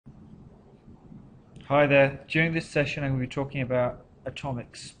Hi there. During this session I'm going to be talking about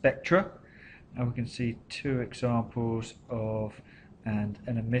atomic spectra, and we can see two examples of an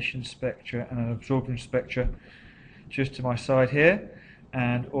emission spectra and an absorption spectra just to my side here,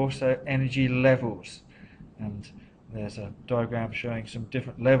 and also energy levels, and there's a diagram showing some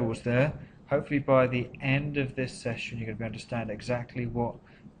different levels there. Hopefully by the end of this session you're going to understand exactly what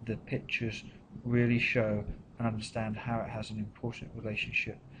the pictures really show and understand how it has an important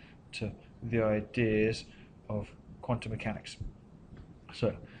relationship to the ideas of quantum mechanics.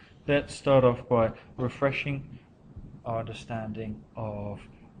 So let's start off by refreshing our understanding of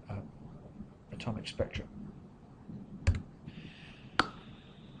atomic spectra.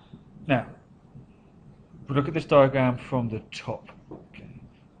 Now, we look at this diagram from the top. Okay.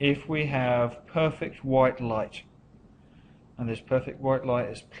 If we have perfect white light, and this perfect white light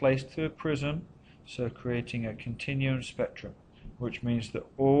is placed through a prism, so creating a continuum spectrum, which means that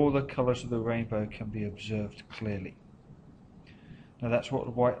all the colours of the rainbow can be observed clearly. Now that's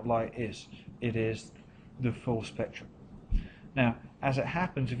what white light is. It is the full spectrum. Now, as it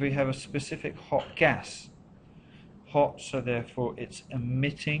happens, if we have a specific hot gas, hot, so therefore it's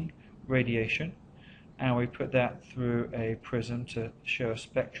emitting radiation, and we put that through a prism to show a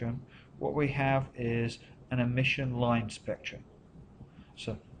spectrum, what we have is an emission line spectrum.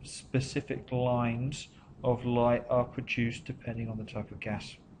 So specific lines of light are produced depending on the type of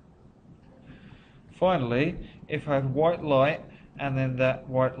gas. Finally, if I have white light and then that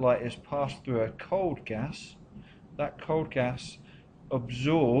white light is passed through a cold gas, that cold gas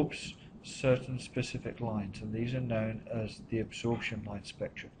absorbs certain specific lines, and these are known as the absorption line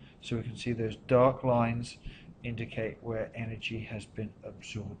spectrum. So we can see those dark lines indicate where energy has been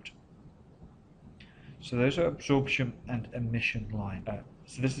absorbed. So those are absorption and emission line.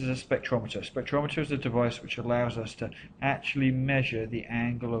 So this is a spectrometer. A spectrometer is a device which allows us to actually measure the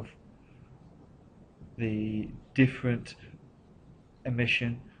angle of the different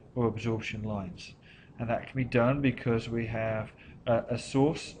emission or absorption lines. And that can be done because we have a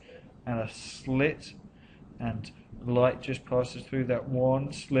source and a slit, and light just passes through that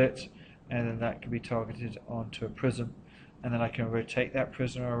one slit, and then that can be targeted onto a prism, and then I can rotate that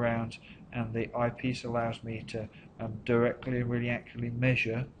prism around, and the eyepiece allows me to directly and really accurately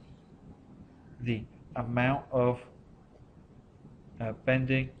measure the amount of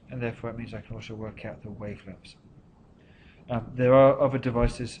bending, and therefore it means I can also work out the wavelengths. There are other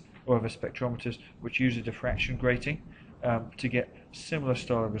devices or other spectrometers which use a diffraction grating to get similar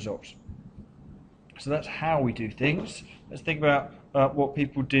style of results. So that's how we do things. Let's think about what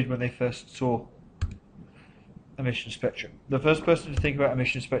people did when they first saw emission spectra. The first person to think about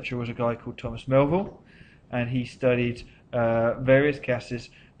emission spectra was a guy called Thomas Melville, and he studied various gases,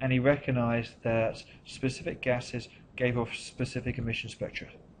 and he recognized that specific gases gave off specific emission spectra,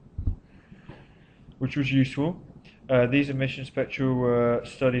 which was useful. These emission spectra were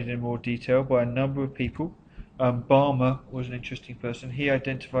studied in more detail by a number of people. Balmer was an interesting person. He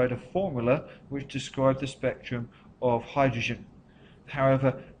identified a formula which described the spectrum of hydrogen.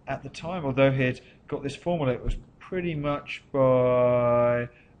 However, at the time, although he had got this formula, it was pretty much by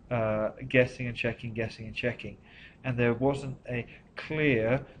guessing and checking, and there wasn't a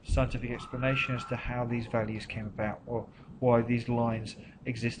clear scientific explanation as to how these values came about or why these lines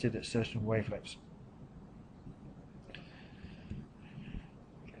existed at certain wavelengths.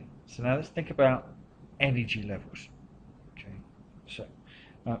 Okay. So now let's think about energy levels. Okay. So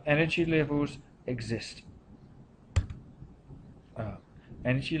energy levels exist.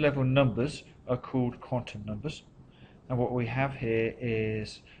 Energy level numbers are called quantum numbers, and what we have here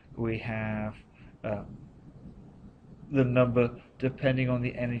is we have the number depending on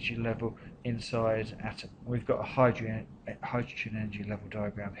the energy level inside an atom. We've got a hydrogen energy level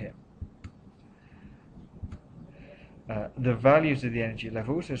diagram here. The values of the energy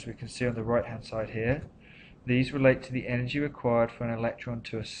levels, as we can see on the right hand side here, these relate to the energy required for an electron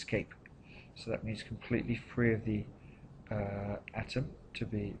to escape. So that means completely free of the atom to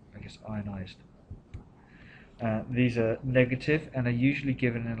be, ionized. These are negative and are usually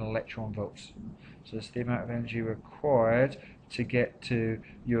given in electron volts. So it's the amount of energy required to get to,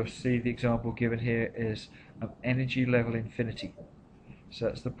 you'll see the example given here is energy level infinity. So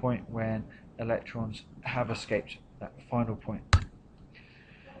that's the point when electrons have escaped, that final point.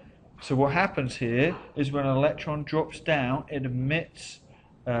 So what happens here is when an electron drops down, it emits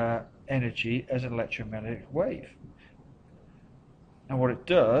energy as an electromagnetic wave. And what it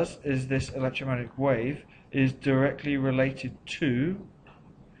does is this electromagnetic wave is directly related to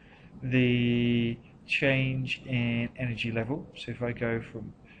the change in energy level. So if I go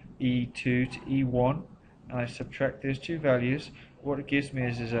from E2 to E1 and I subtract those two values, what it gives me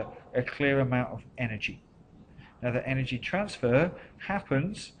is a clear amount of energy. Now the energy transfer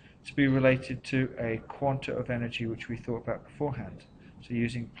happens to be related to a quanta of energy which we thought about beforehand. So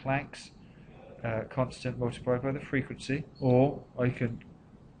using Planck's constant multiplied by the frequency, or I can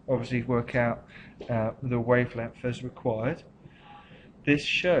obviously work out the wavelength as required. This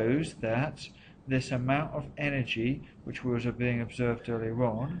shows that this amount of energy which was being observed earlier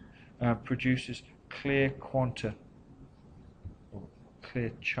on produces clear quanta, or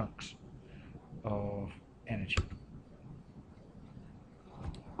clear chunks of energy.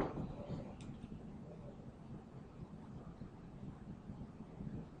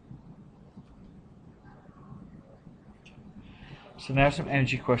 So now some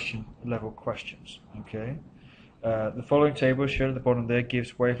energy level questions. Okay. The following table shown at the bottom there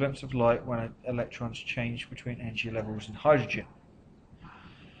gives wavelengths of light when electrons change between energy levels in hydrogen.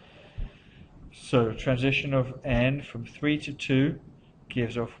 So transition of N from 3 to 2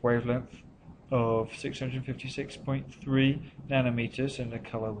 gives off wavelength of 656.3 nanometers in the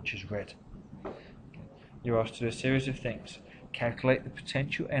color which is red. You're asked to do a series of things. Calculate the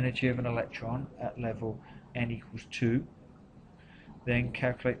potential energy of an electron at level N equals 2. Then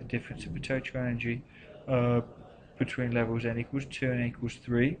calculate the difference in potential energy between levels N equals 2 and N equals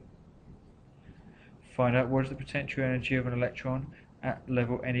 3. Find out what is the potential energy of an electron at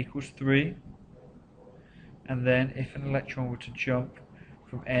level N equals 3. And then if an electron were to jump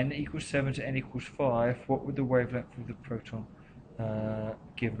from N equals 7 to N equals 5, what would the wavelength of the proton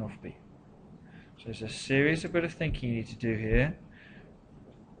given off be? So there's a series of bit of thinking you need to do here.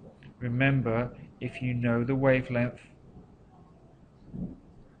 Remember, if you know the wavelength,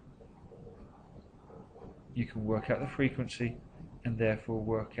 you can work out the frequency and therefore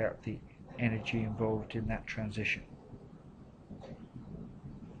work out the energy involved in that transition.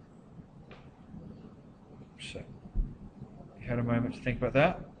 So, you had a moment to think about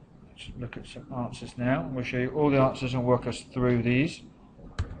that. Let's look at some answers now. We'll show you all the answers and work us through these.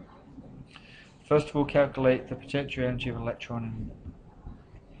 First of all, calculate the potential energy of an electron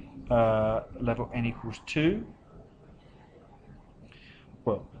in level N equals 2.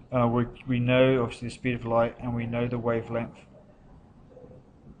 Well, we know obviously the speed of light and we know the wavelength,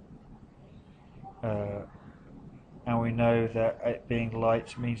 and we know that it being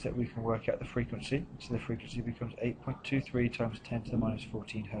light means that we can work out the frequency. So the frequency becomes 8.23 times 10 to the minus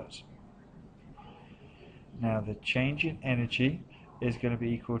 14 Hertz. Now the change in energy is going to be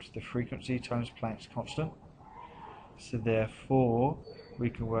equal to the frequency times Planck's constant. So therefore we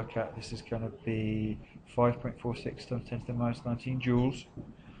can work out this is going to be 5.46 times 10 to the minus 19 joules,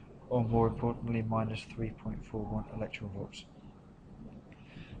 or more importantly minus 3.41 electron volts.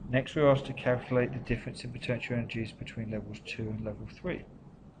 Next we're asked to calculate the difference in potential energies between levels 2 and level 3.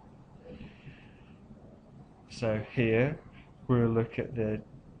 So here we'll look at the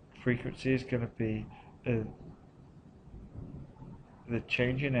frequency is going to be the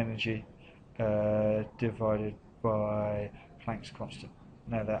change in energy divided by Planck's constant.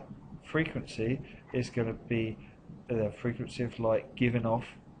 Now that frequency is going to be the frequency of light given off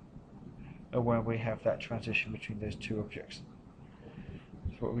when we have that transition between those two objects.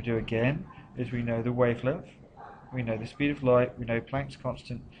 So what we do again is we know the wavelength, we know the speed of light, we know Planck's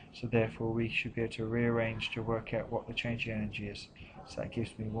constant, so therefore we should be able to rearrange to work out what the change in energy is. So that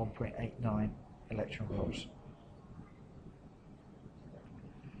gives me 1.89 electron volts.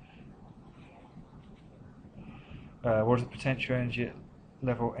 What is the potential energy at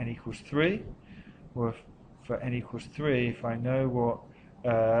level N equals 3? Well, for N equals 3, if I know what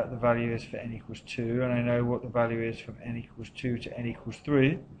the value is for N equals 2, and I know what the value is from N equals 2 to N equals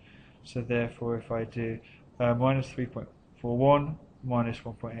 3, so therefore if I do minus 3.41 minus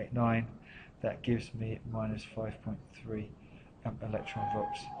 1.89, that gives me minus 5.3 electron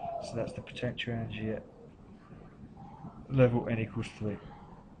volts. So that's the potential energy at level N equals 3.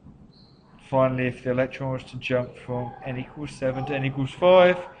 Finally, if the electron was to jump from N equals 7 to N equals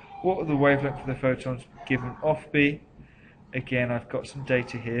 5, what would the wavelength of the photons given off be? Again, I've got some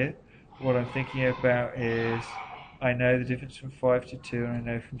data here. What I'm thinking about is I know the difference from 5 to 2 and I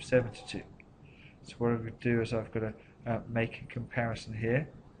know from 7 to 2. So what I would do is I've got to make a comparison here.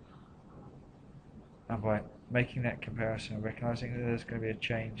 And by making that comparison and recognizing that there's going to be a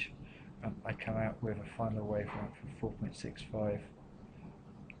change, I come out with a final wavelength of 4.65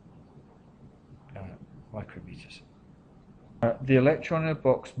 micrometers. The electron in a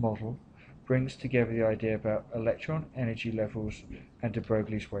box model brings together the idea about electron energy levels and de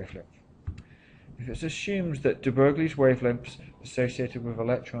Broglie's wavelength. If it assumes that de Broglie's wavelengths associated with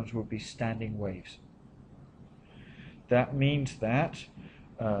electrons will be standing waves, that means that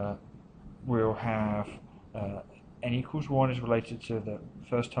we'll have n equals 1 is related to the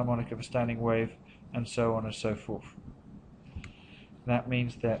first harmonic of a standing wave, and so on and so forth. That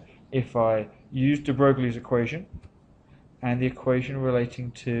means that if I use de Broglie's equation and the equation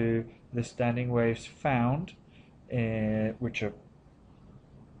relating to the standing waves found, which are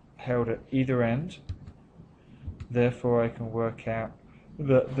held at either end, therefore I can work out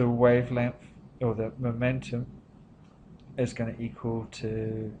that the wavelength or the momentum is going to equal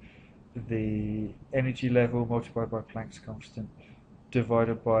to the energy level multiplied by Planck's constant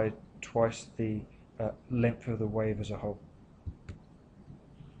divided by twice the length of the wave as a whole.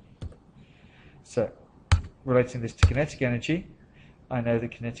 So, relating this to kinetic energy, I know that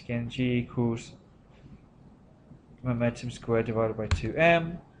kinetic energy equals momentum squared divided by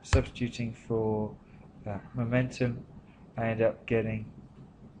 2m. Substituting for momentum, I end up getting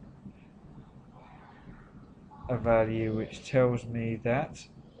a value which tells me that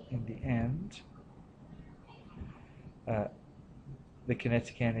in the end the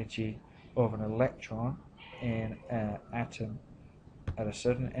kinetic energy of an electron in an atom at a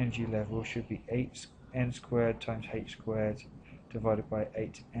certain energy level should be 8n squared times h squared divided by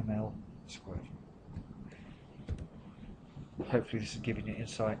 8ml squared. Hopefully this has given you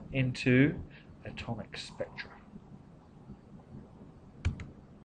insight into atomic spectra.